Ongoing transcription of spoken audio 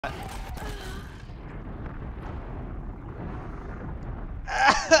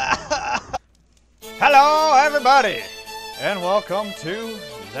Hello everybody, and welcome to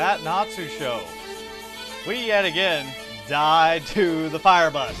That Natsu Show. We yet again died to the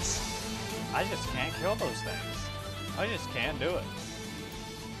fire butts. I just can't kill those things. I just can't do it.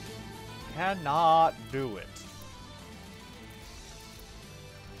 Cannot do it.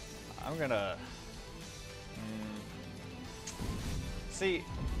 I'm gonna... See,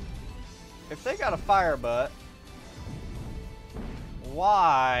 if they got a fire butt,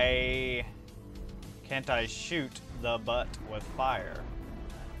 why can't I shoot the butt with fire?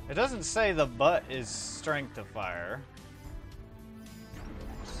 It doesn't say the butt is strength of fire.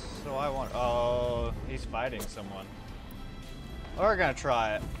 So I want... Oh, he's fighting someone. We're gonna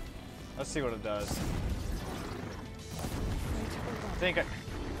try it. Let's see what it does. I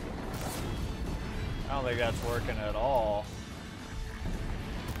don't think that's working at all.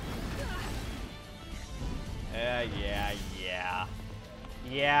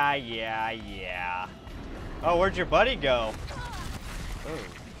 Yeah. Oh, where'd your buddy go? Oh,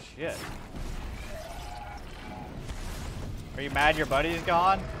 shit. Are you mad your buddy's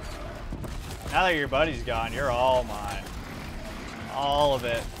gone? Now that your buddy's gone, you're all mine. All of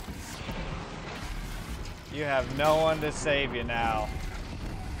it. You have no one to save you now.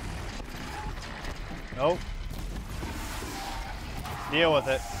 Nope. Deal with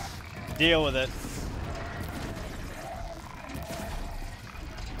it. Deal with it.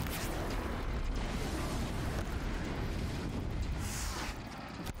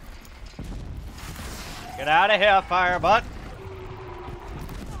 Get out of here, fire butt!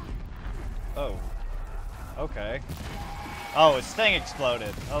 Oh. Okay. Oh, his thing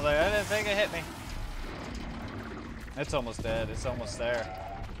exploded. Oh, I didn't think it hit me. It's almost dead. It's almost there.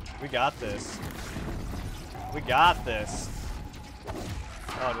 We got this. We got this.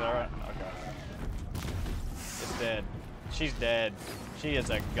 Oh, did I run? Okay. It's dead. She's dead. She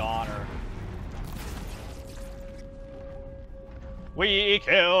is a goner. We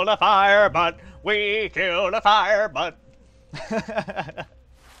killed a fire butt. We killed a fire butt.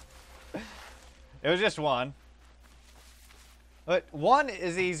 It was just one. But one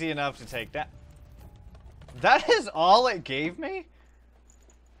is easy enough to take down. That is all it gave me?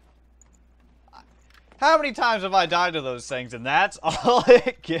 How many times have I died to those things and that's all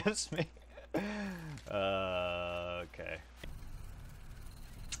it gives me? Okay.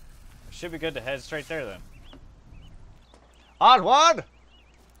 Should be good to head straight there then. Onward!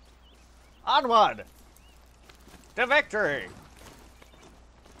 Onward! To victory!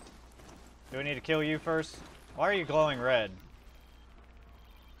 Do we need to kill you first? Why are you glowing red?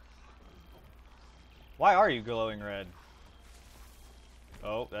 Why are you glowing red?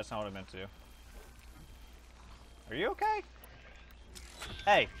 Oh, that's not what I meant to do. Are you okay?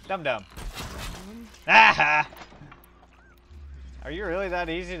 Hey, dum-dum. Ah! Are you really that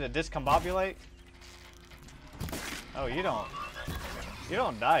easy to discombobulate? Oh, you don't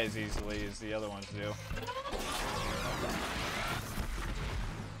die as easily as the other ones do.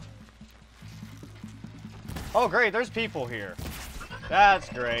 Oh great, there's people here. That's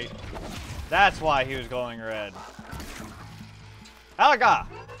great. That's why he was glowing red. Helga!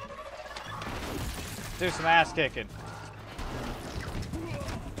 Do some ass kicking.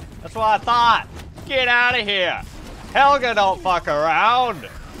 That's what I thought. Get out of here. Helga don't fuck around.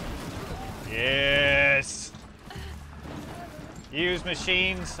 Yes. Use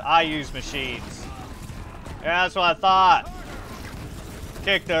machines, I use machines. Yeah, that's what I thought.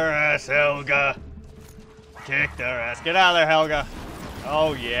 Kick their ass, Helga. Kick their ass. Get out of there, Helga.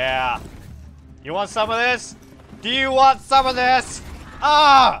 Oh, yeah. You want some of this? Do you want some of this?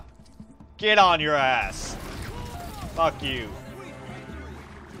 Ah! Get on your ass. Fuck you.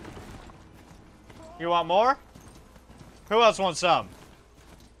 You want more? Who else wants some?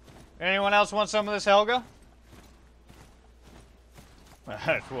 Anyone else want some of this, Helga?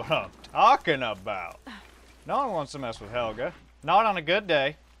 That's what I'm talking about. No one wants to mess with Helga. Not on a good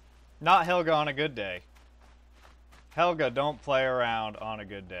day. Not Helga on a good day. Helga don't play around on a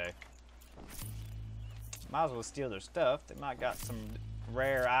good day. Might as well steal their stuff. They might got some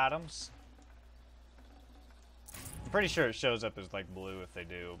rare items. I'm pretty sure it shows up as like blue if they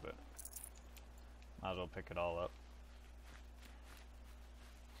do, but might as well pick it all up.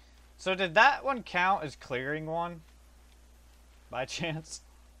 So did that one count as clearing one? By chance?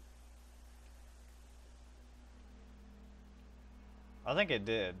 I think it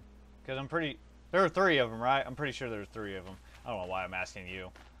did. Because I'm pretty... There were 3 of them, right? I'm pretty sure there were 3 of them. I don't know why I'm asking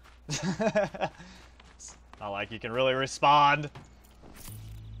you. It's not like you can really respond.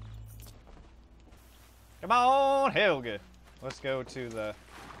 Come on, Helga. Let's go to the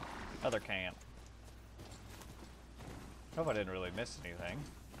Other camp. Hope I didn't really miss anything.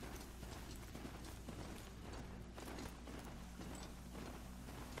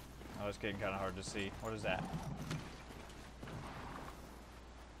 Oh, it's getting kind of hard to see. What is that?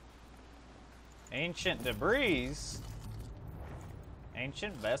 Ancient debris?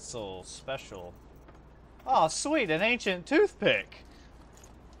 Ancient vessel special. Oh, sweet, an ancient toothpick.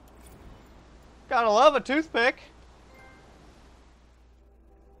 Gotta love a toothpick.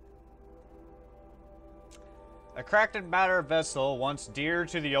 A cracked and battered vessel, once dear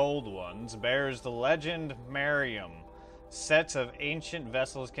to the old ones, bears the legend Mariam. Sets of ancient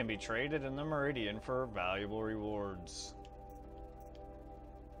vessels can be traded in the Meridian for valuable rewards.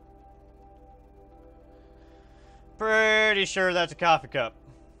 Pretty sure that's a coffee cup.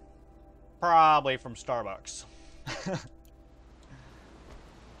 Probably from Starbucks.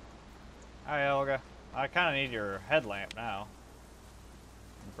 Hi, Elga. I kind of need your headlamp now.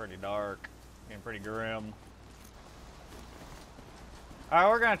 It's pretty dark. Getting pretty grim. Alright,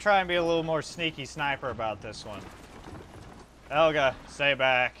 we're going to try and be a little more sneaky sniper about this one. Elga, stay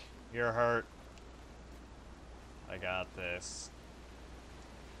back. You're hurt. I got this.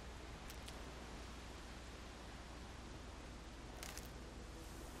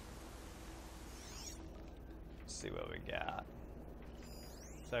 Let's see what we got.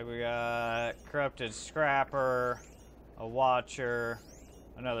 So we got corrupted scrapper, a watcher,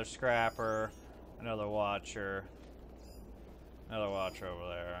 another scrapper, another watcher, another watcher over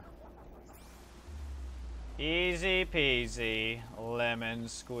there. Easy peasy, lemon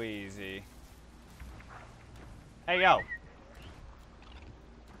squeezy. Hey, yo.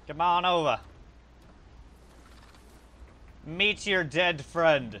 Come on over. Meet your dead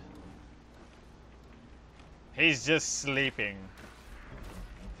friend. He's just sleeping.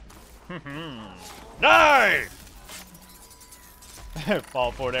 Die!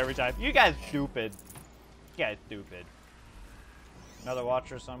 Fall for it every time. You guys stupid. You guys stupid. Another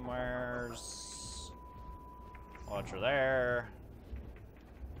watcher somewhere. Watcher there.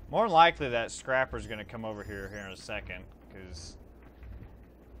 More than likely that scrapper's gonna come over here in a second, because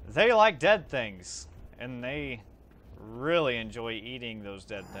they like dead things, and they really enjoy eating those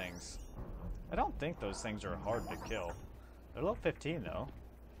dead things. I don't think those things are hard to kill. They're level 15 though.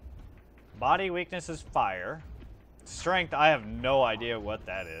 Body weakness is fire. Strength, I have no idea what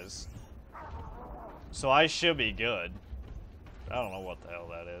that is. So I should be good. I don't know what the hell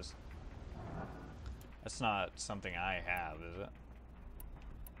that is. That's not something I have, is it?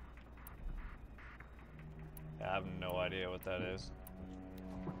 I have no idea what that is.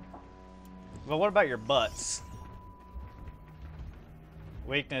 But what about your butts?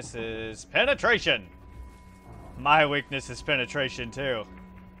 Weakness is penetration. My weakness is penetration too.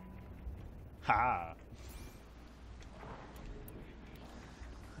 Ha.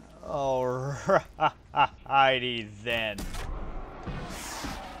 Alrighty then.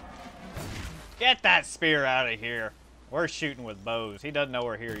 Get that spear out of here. We're shooting with bows. He doesn't know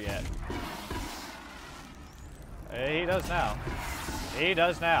we're here yet. He does now. He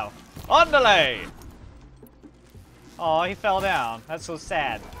does now. Underlay! Oh, he fell down. That's so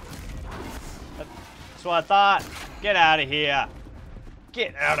sad. That's what I thought. Get out of here.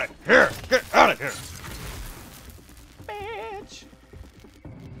 Get out of here. Get out of here. Bitch.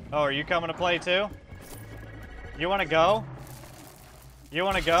 Oh, are you coming to play too? You want to go? You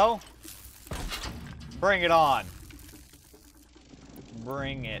want to go? Bring it on.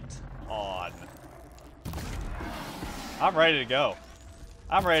 Bring it on. I'm ready to go.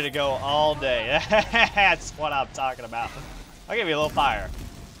 I'm ready to go all day. That's what I'm talking about. I'll give you a little fire.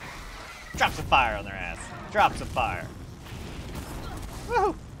 Drop some fire on their ass. Drop some fire.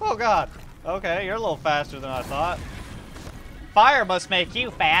 Woo! Oh god. Okay, you're a little faster than I thought. Fire must make you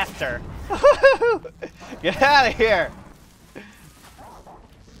faster. Get out of here.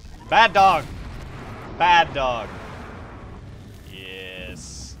 Bad dog. Bad dog.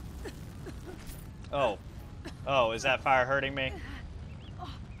 Yes. Oh. Oh, is that fire hurting me?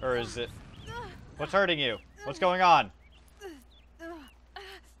 Or is it... What's hurting you? What's going on?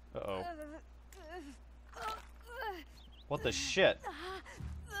 Uh-oh. What the shit?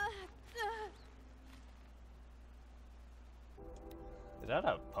 Is that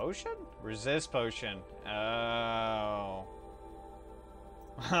a potion? Resist potion. Oh.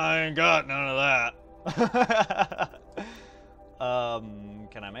 I ain't got none of that.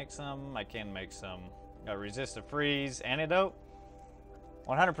 Can I make some? I can make some. Resist a freeze. Antidote.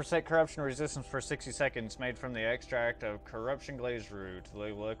 100% corruption resistance for 60 seconds made from the extract of corruption glazed root. The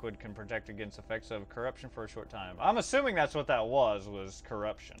liquid can protect against effects of corruption for a short time. I'm assuming that's what that was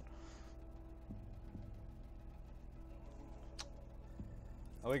corruption.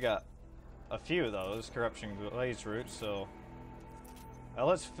 We got a few of those corruption glaze roots, so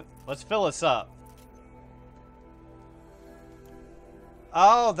let's fill this up.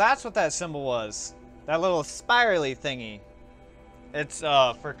 Oh, that's what that symbol was. That little spirally thingy. It's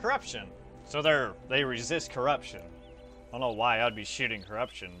for corruption. So they resist corruption. I don't know why I'd be shooting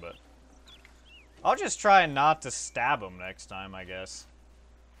corruption, but I'll just try not to stab them next time, I guess.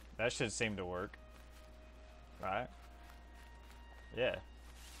 That should seem to work. Right? Yeah.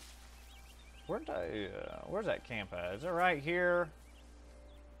 Where's that camp at? Is it right here?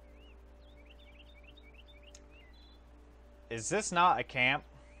 Is this not a camp?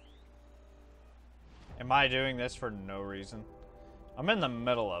 Am I doing this for no reason? I'm in the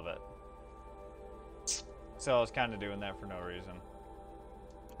middle of it. So I was kind of doing that for no reason.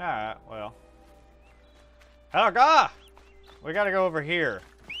 Alright, well. Helga! We gotta go over here.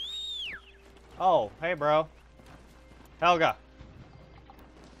 Oh, hey bro. Helga.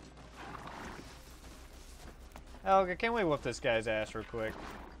 Helga, can we whoop this guy's ass real quick?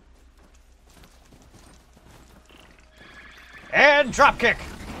 And dropkick!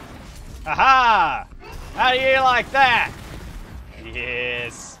 Aha! How do you like that?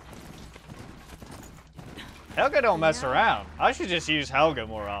 Yes. Helga don't mess around. I should just use Helga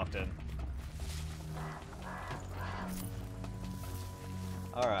more often.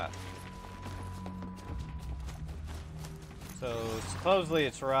 Alright. So, supposedly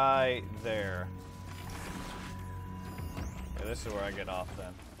it's right there. Okay, this is where I get off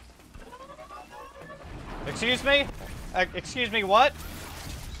then. Excuse me? Excuse me, what?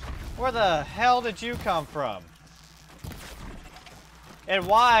 Where the hell did you come from? And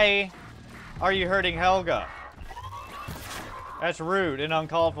why are you hurting Helga? That's rude and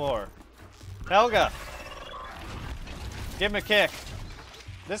uncalled for. Helga! Give him a kick.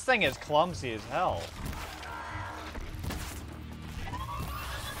 This thing is clumsy as hell.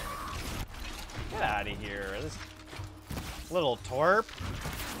 Get out of here, this little twerp.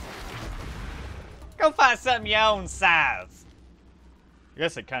 Go find something your own size. I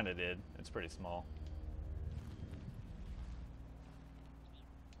guess it kind of did. It's pretty small.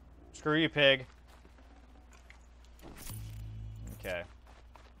 Screw you, pig. Okay.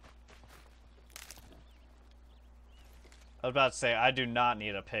 I was about to say, I do not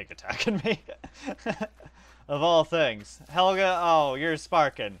need a pig attacking me. Of all things. Helga, oh, you're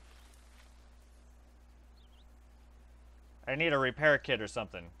sparking. I need a repair kit or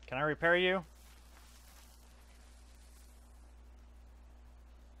something. Can I repair you?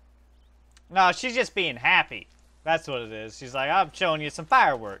 No, she's just being happy. That's what it is. She's like, I'm showing you some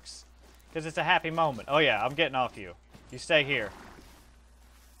fireworks. Because it's a happy moment. Oh yeah, I'm getting off you. You stay here.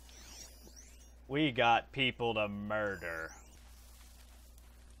 We got people to murder.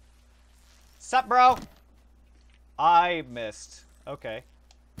 Sup, bro? I missed. Okay.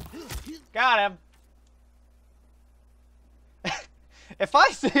 Got him. If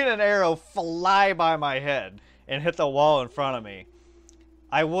I seen an arrow fly by my head and hit the wall in front of me,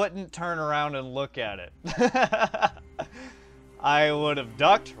 I wouldn't turn around and look at it. I would have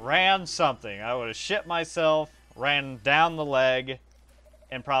ducked, ran something. I would have shit myself, ran down the leg,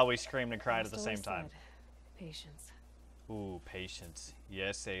 and probably screamed and cried at the same time. Patience. Ooh, patience.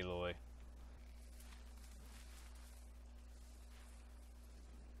 Yes, Aloy.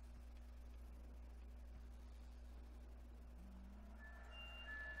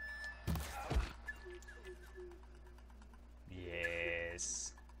 Yes.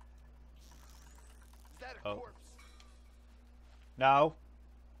 Is that a corpse? No.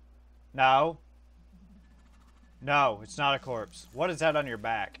 No. No, it's not a corpse. What is that on your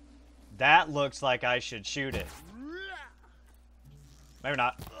back? That looks like I should shoot it. Maybe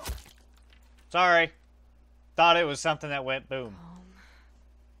not. Sorry. Thought it was something that went boom.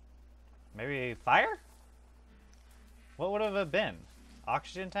 Maybe fire? What would have it been?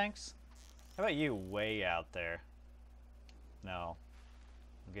 Oxygen tanks? How about you way out there? No.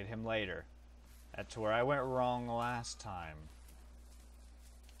 We'll get him later. That's where I went wrong last time.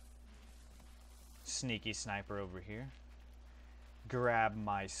 Sneaky sniper over here. Grab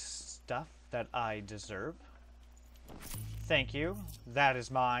my stuff that I deserve. Thank you. That is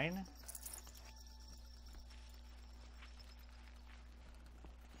mine.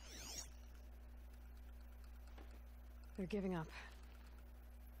 They're giving up.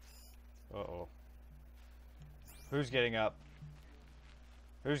 Uh-oh. Who's getting up?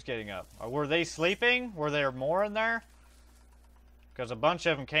 Who's getting up? Were they sleeping? Were there more in there? Because a bunch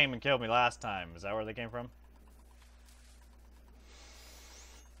of them came and killed me last time. Is that where they came from?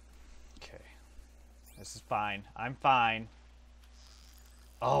 Okay. This is fine. I'm fine.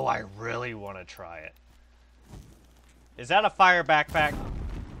 Oh, I really want to try it. Is that a fire backpack?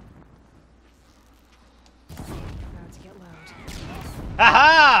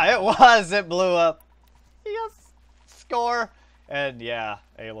 Haha! It was! It blew up. Yes! Score! And yeah,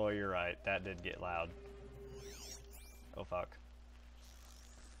 Aloy, you're right. That did get loud. Oh, fuck.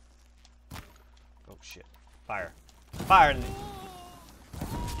 Oh, shit. Fire. Fire!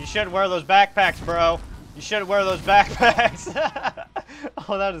 You shouldn't wear those backpacks, bro. You shouldn't wear those backpacks.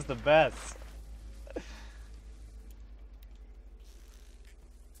 Oh, that is the best.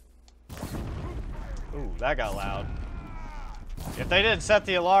 Ooh, that got loud. If they didn't set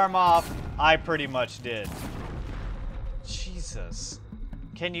the alarm off, I pretty much did. Jesus.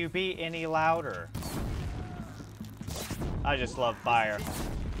 Can you be any louder? I just love fire.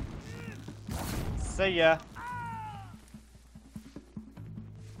 See ya.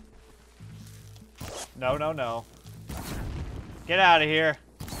 No, no, no. Get out of here.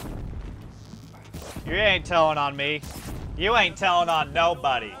 You ain't telling on me. You ain't telling on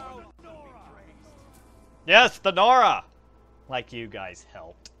nobody. Yes, the Nora! Like you guys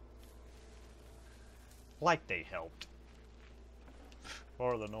helped. Like they helped.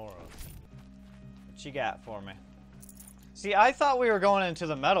 Or the Nora. What you got for me? See, I thought we were going into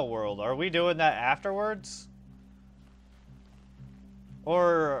the metal world. Are we doing that afterwards?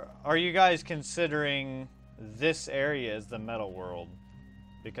 Or are you guys considering this area as the metal world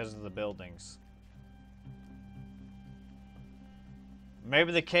because of the buildings?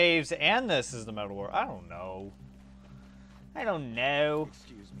 Maybe the caves and this is the metal world. I don't know. I don't know.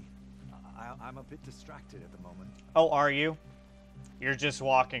 Excuse me. I'm a bit distracted at the moment. Oh, are you? You're just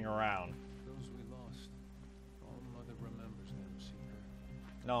walking around. Those we lost. All Mother remembers them, see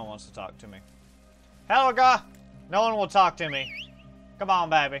her. No one wants to talk to me. Helga! No one will talk to me. Come on,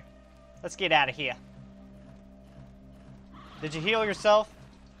 baby. Let's get out of here. Did you heal yourself?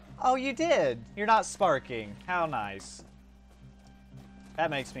 Oh, you did. You're not sparking. How nice. That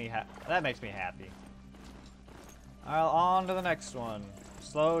makes me happy. All right, on to the next one.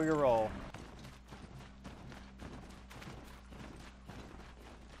 Slow your roll.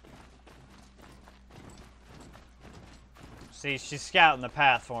 See, she's scouting the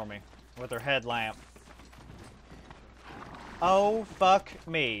path for me with her headlamp. Oh, fuck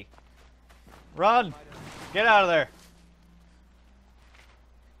me. Run! Get out of there.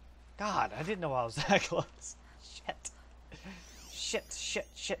 God, I didn't know I was that close. Shit. Shit, shit,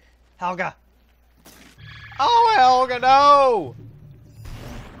 shit. Helga. Oh, Helga, no!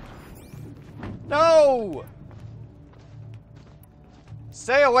 No!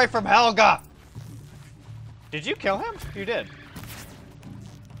 Stay away from Helga! Did you kill him? You did.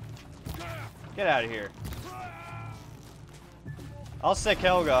 Get out of here. I'll sick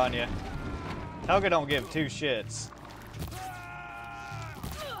Helga on you. Helga don't give two shits.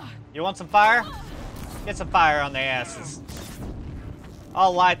 You want some fire? Get some fire on their asses.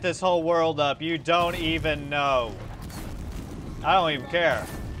 I'll light this whole world up. You don't even know. I don't even care.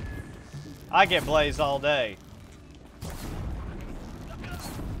 I get blazed all day.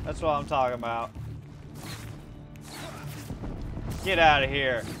 That's what I'm talking about. Get out of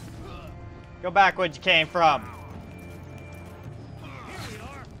here. Go back where you came from.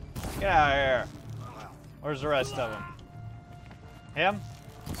 Get out of here. Where's the rest of them? Him?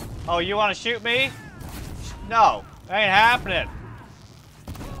 Oh, you want to shoot me? No, ain't happening.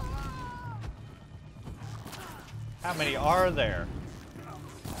 How many are there?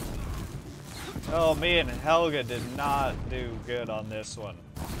 Oh, me and Helga did not do good on this one.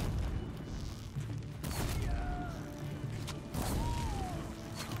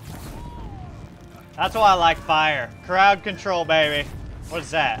 That's why I like fire. Crowd control, baby. What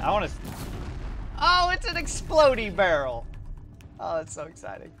is that? I want to... Oh, it's an explodey barrel. Oh, that's so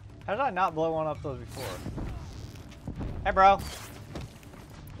exciting. How did I not blow one up those before? Hey, bro.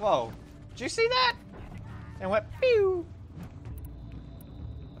 Whoa. Did you see that? And went pew.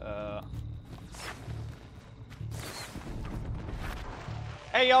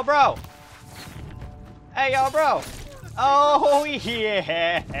 Hey, yo, bro. Hey, yo, bro. Oh,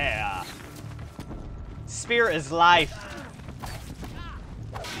 yeah. Spear is life.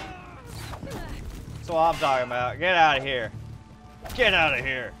 That's what I'm talking about. Get out of here. Get out of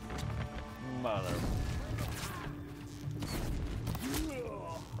here. Mother.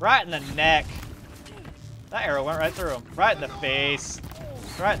 Right in the neck. That arrow went right through him. Right in the face.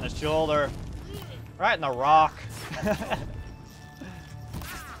 Right in the shoulder. Right in the rock.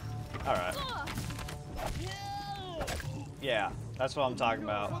 Alright. Yeah, that's what I'm talking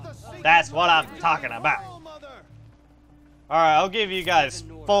about. That's what I'm talking about. Alright, I'll give you guys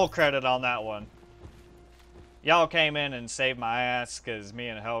full credit on that one. Y'all came in and saved my ass because me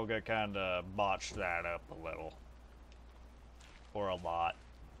and Helga kind of botched that up a little. Or a lot.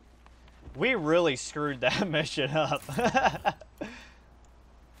 We really screwed that mission up.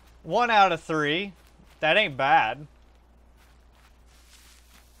 1 out of 3. That ain't bad.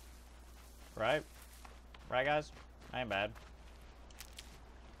 Right? Right, guys? Ain't bad.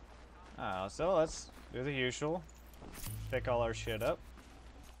 So let's do the usual. Pick all our shit up.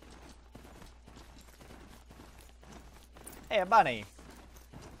 Hey, a bunny.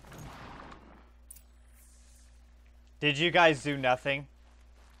 Did you guys do nothing?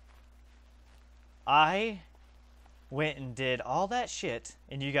 I went and did all that shit,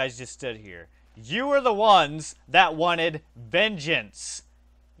 and you guys just stood here. You were the ones that wanted vengeance.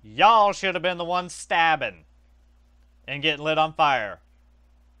 Y'all should have been the ones stabbing and getting lit on fire.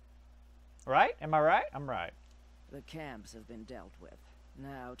 Right? Am I right? I'm right. The camps have been dealt with.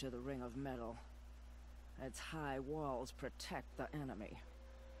 Now to the Ring of Metal. Its high walls protect the enemy.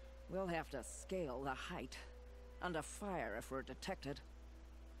 We'll have to scale the height. Under fire if we're detected.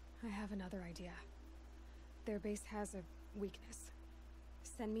 I have another idea. Their base has a weakness.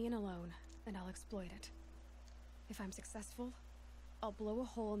 Send me in alone, and I'll exploit it. If I'm successful, I'll blow a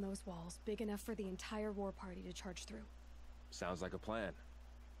hole in those walls big enough for the entire war party to charge through. Sounds like a plan.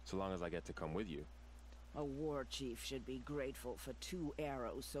 So long as I get to come with you. A war chief should be grateful for 2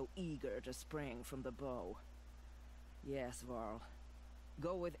 arrows so eager to spring from the bow. Yes, Varl.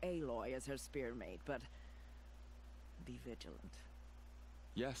 Go with Aloy as her spearmate, but be vigilant.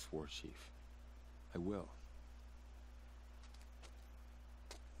 Yes, War Chief. I will.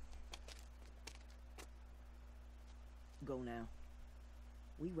 Go now.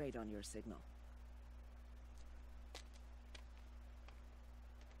 We wait on your signal.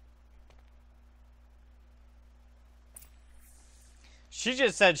 She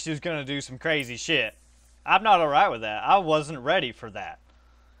just said she was gonna do some crazy shit. I'm not alright with that. I wasn't ready for that.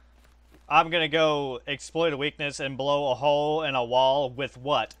 I'm gonna go exploit a weakness and blow a hole in a wall with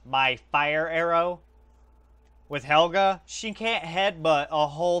what? My fire arrow? With Helga? She can't headbutt a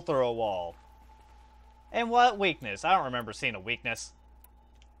hole through a wall. And what weakness? I don't remember seeing a weakness.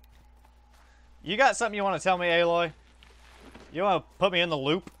 You got something you want to tell me, Aloy? You want to put me in the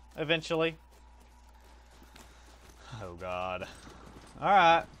loop eventually? Oh, God.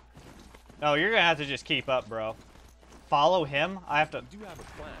 Alright. Oh, you're gonna have to just keep up, bro. Follow him? I have to... You do have a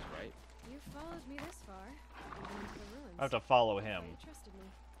plan, right? You followed me this far, even into the ruins. I have to follow him. You trusted me.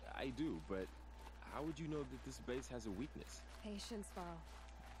 I do, but how would you know that this base has a weakness? Patience, Varl.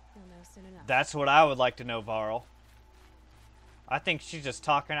 You'll know soon enough. That's what I would like to know, Varl. I think she's just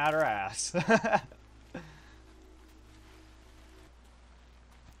talking out her ass.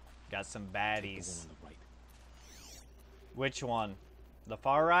 Got some baddies. The one on the right. Which one? The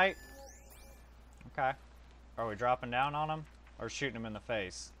far right? Okay. Are we dropping down on him? Or shooting him in the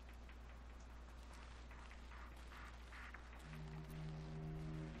face?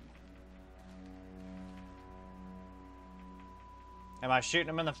 Am I shooting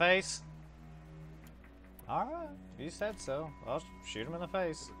him in the face? Alright, you said so. I'll shoot him in the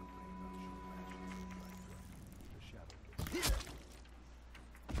face.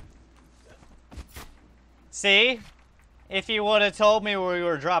 See? If you would have told me we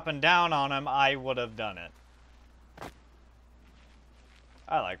were dropping down on him, I would have done it.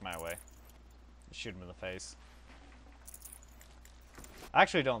 I like my way. Shoot him in the face. I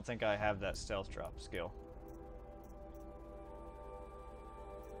actually don't think I have that stealth drop skill.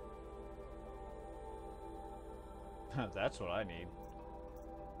 That's what I need.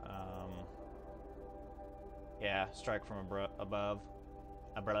 Yeah, strike from above.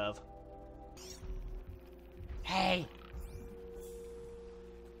 Above. Hey!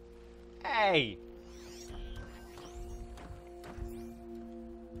 Hey!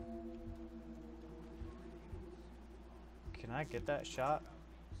 Can I get that shot?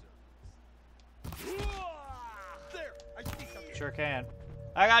 Sure can.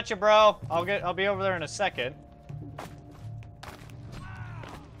 I got you, bro. I'll be over there in a second.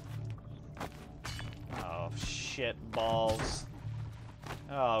 Oh shit balls.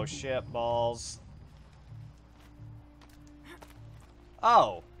 Oh shit balls.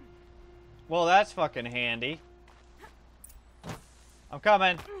 Oh. Well, that's fucking handy. I'm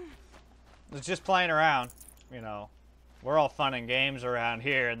coming. It's just playing around. You know, we're all fun and games around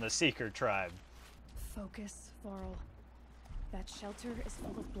here in the Seeker tribe. Focus, Varl. That shelter is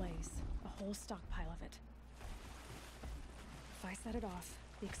full of blaze. A whole stockpile of it. If I set it off,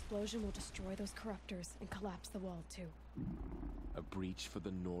 the explosion will destroy those corruptors and collapse the wall, too. A breach for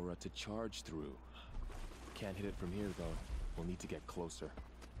the Nora to charge through. Can't hit it from here, though. We'll need to get closer.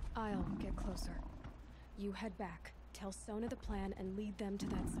 I'll get closer. You head back, tell Sona the plan, and lead them to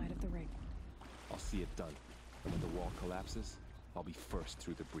that side of the ring. I'll see it done. And when the wall collapses, I'll be first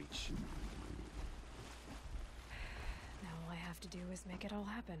through the breach. Now all I have to do is make it all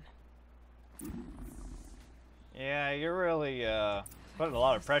happen. Yeah, you're really putting a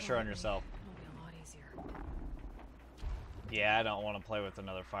lot of pressure on yourself. It'll be a lot easier. Yeah, I don't want to play with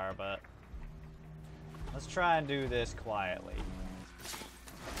another fire butt. Let's try and do this quietly.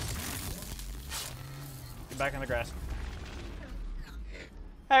 Get back in the grass.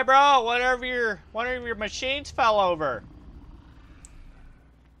 Hey, bro! One of your machines fell over.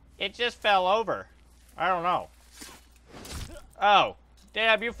 It just fell over. I don't know. Oh,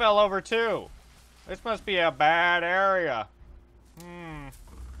 damn! You fell over too. This must be a bad area.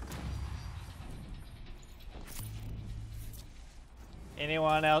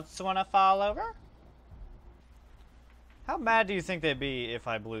 Anyone else want to fall over? How mad do you think they'd be if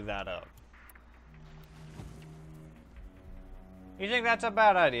I blew that up? You think that's a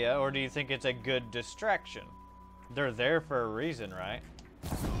bad idea, or do you think it's a good distraction? They're there for a reason, right?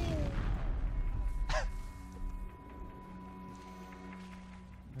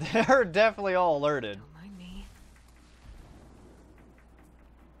 They're definitely all alerted. Don't mind me.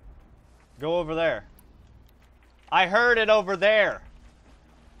 Go over there. I heard it over there.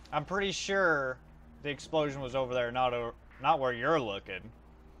 I'm pretty sure the explosion was over there, not where you're looking.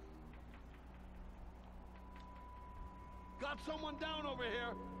 Got someone down over here.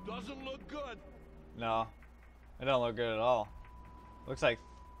 Doesn't look good. No, it don't look good at all. Looks like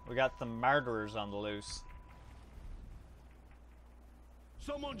we got some murderers on the loose.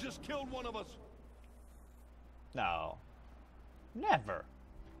 Someone just killed one of us. No. Never.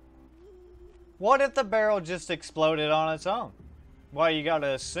 What if the barrel just exploded on its own? Why you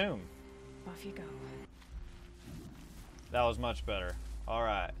gotta assume? Off you go. That was much better.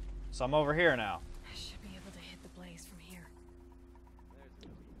 Alright. So I'm over here now. I should be able to hit the blaze from here.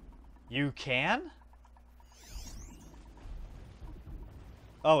 You can?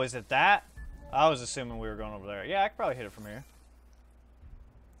 Oh, is it that? I was assuming we were going over there. Yeah, I could probably hit it from here.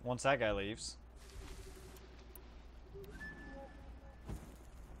 Once that guy leaves.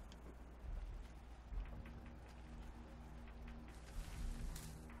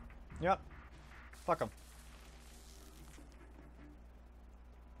 Yep. Fuck him.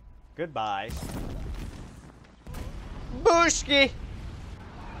 Goodbye. Booshki!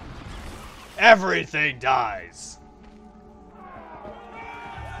 Everything dies.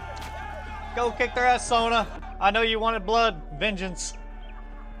 Go kick their ass, Sona. I know you wanted blood. Vengeance.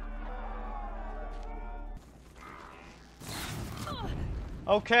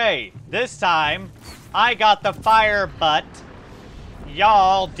 Okay, this time, I got the fire butt.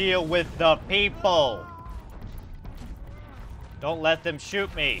 Y'all deal with the people. Don't let them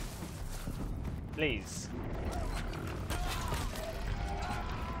shoot me. Please.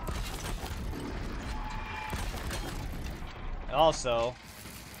 Also,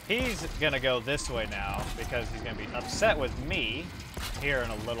 he's gonna go this way now because he's gonna be upset with me here in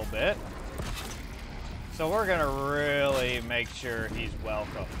a little bit. So we're gonna really make sure he's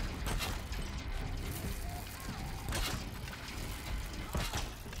welcome.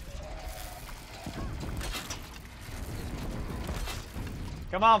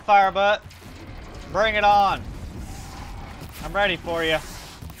 Come on, Firebutt. Bring it on. I'm ready for you.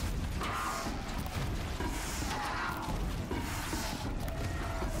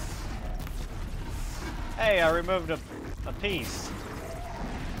 Hey, I removed a piece.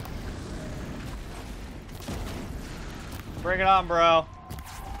 Bring it on, bro.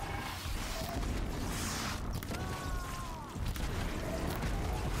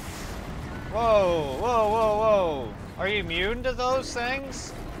 Whoa, whoa, whoa, whoa. Are you immune to those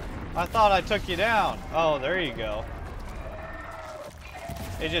things? I thought I took you down. Oh, there you go.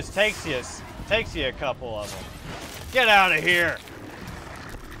 It just takes you a couple of them. Get out of here.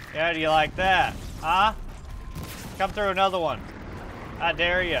 How do you like that? Huh? Come through another one. I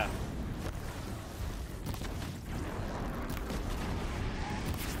dare ya.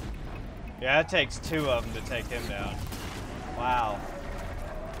 Yeah, it takes two of them to take him down. Wow.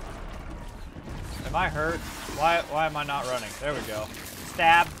 Am I hurt? Why am I not running? There we go.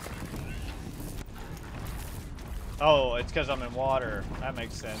 Stab. Oh, it's because I'm in water. That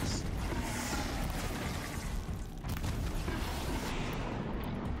makes sense.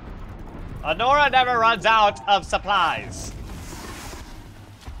 Honora never runs out of supplies.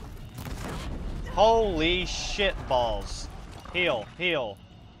 Holy shit balls. Heal, heal.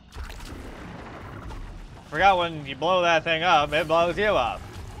 Forgot when you blow that thing up, it blows you up.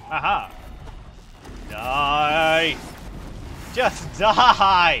 Aha. Die. Just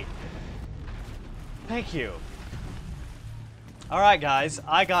die. Thank you. Alright guys,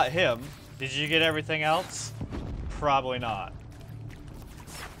 I got him. Did you get everything else? Probably not.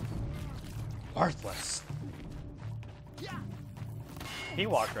 Worthless. He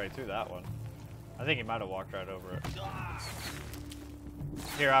walked right through that one. I think he might have walked right over it.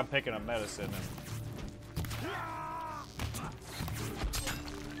 Here, I'm picking up medicine.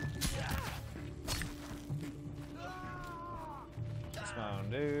 Come on,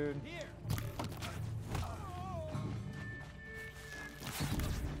 dude.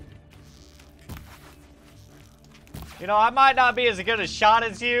 You know, I might not be as good a shot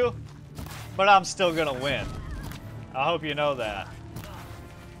as you, but I'm still gonna win. I hope you know that.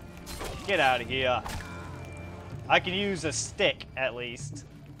 Get out of here. I can use a stick, at least.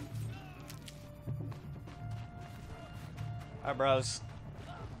 Alright, bros.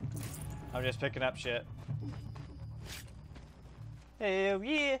 I'm just picking up shit. Hell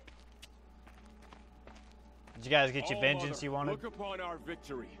yeah. Did you guys get your vengeance you wanted? Look upon our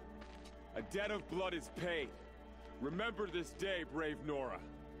victory. A debt of blood is paid. Remember this day, brave Nora.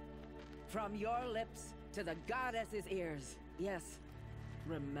 From your lips to the goddess's ears. Yes,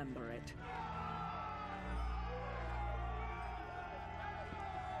 remember it.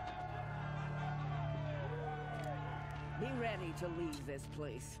 Be ready to leave this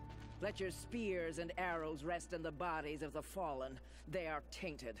place. Let your spears and arrows rest in the bodies of the fallen. They are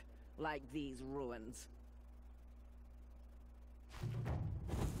tainted, like these ruins.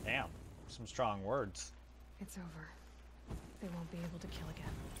 Damn, some strong words. It's over. They won't be able to kill again.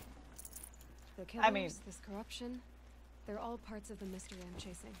 The killers, this corruption, they're all parts of the mystery I'm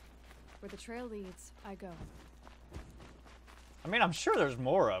chasing. Where the trail leads, I go. I mean, I'm sure there's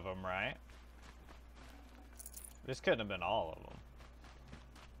more of them, right? This couldn't have been all of them.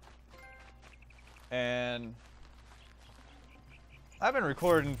 And I've been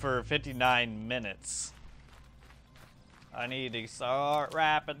recording for 59 minutes. I need to start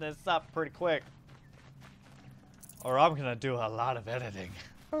wrapping this up pretty quick, or I'm gonna do a lot of editing.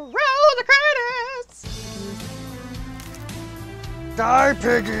 Roll the credits! Die,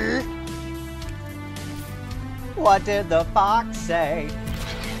 piggy! What did the fox say?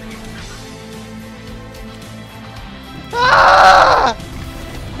 Ah!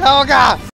 Oh god!